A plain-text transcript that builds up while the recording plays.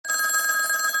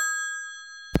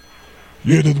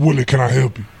Yeah, this Willie. Can I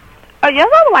help you? Yes,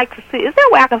 I would like to see. Is there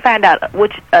a way I can find out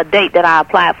which date that I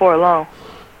applied for a loan?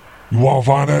 You want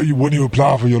to find out when you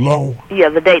apply for your loan? Yeah,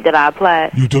 the date that I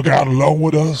applied. You took out a loan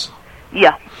with us?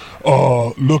 Yeah.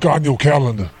 Look on your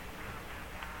calendar.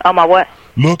 On my what?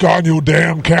 Look on your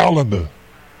damn calendar.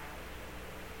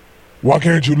 Why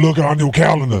can't you look on your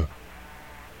calendar?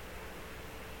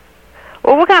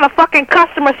 Well, what kind of fucking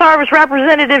customer service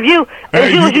representative you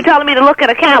telling me to look at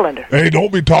a calendar? Hey,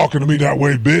 don't be talking to me that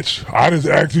way, bitch. I just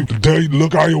asked you to tell you to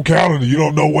look on your calendar. You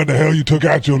don't know when the hell you took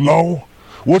out your loan?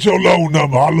 What's your loan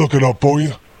number? I'll look it up for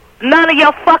you. None of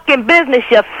your fucking business,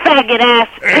 you faggot-ass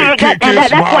pig. And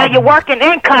that's why you're working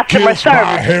in customer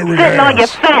service. Sitting on your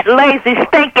fat, lazy,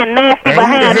 stinking, nasty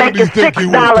behind making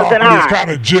 $6 an hour. It's kind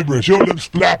of gibberish. Your lips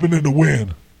flapping in the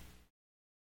wind.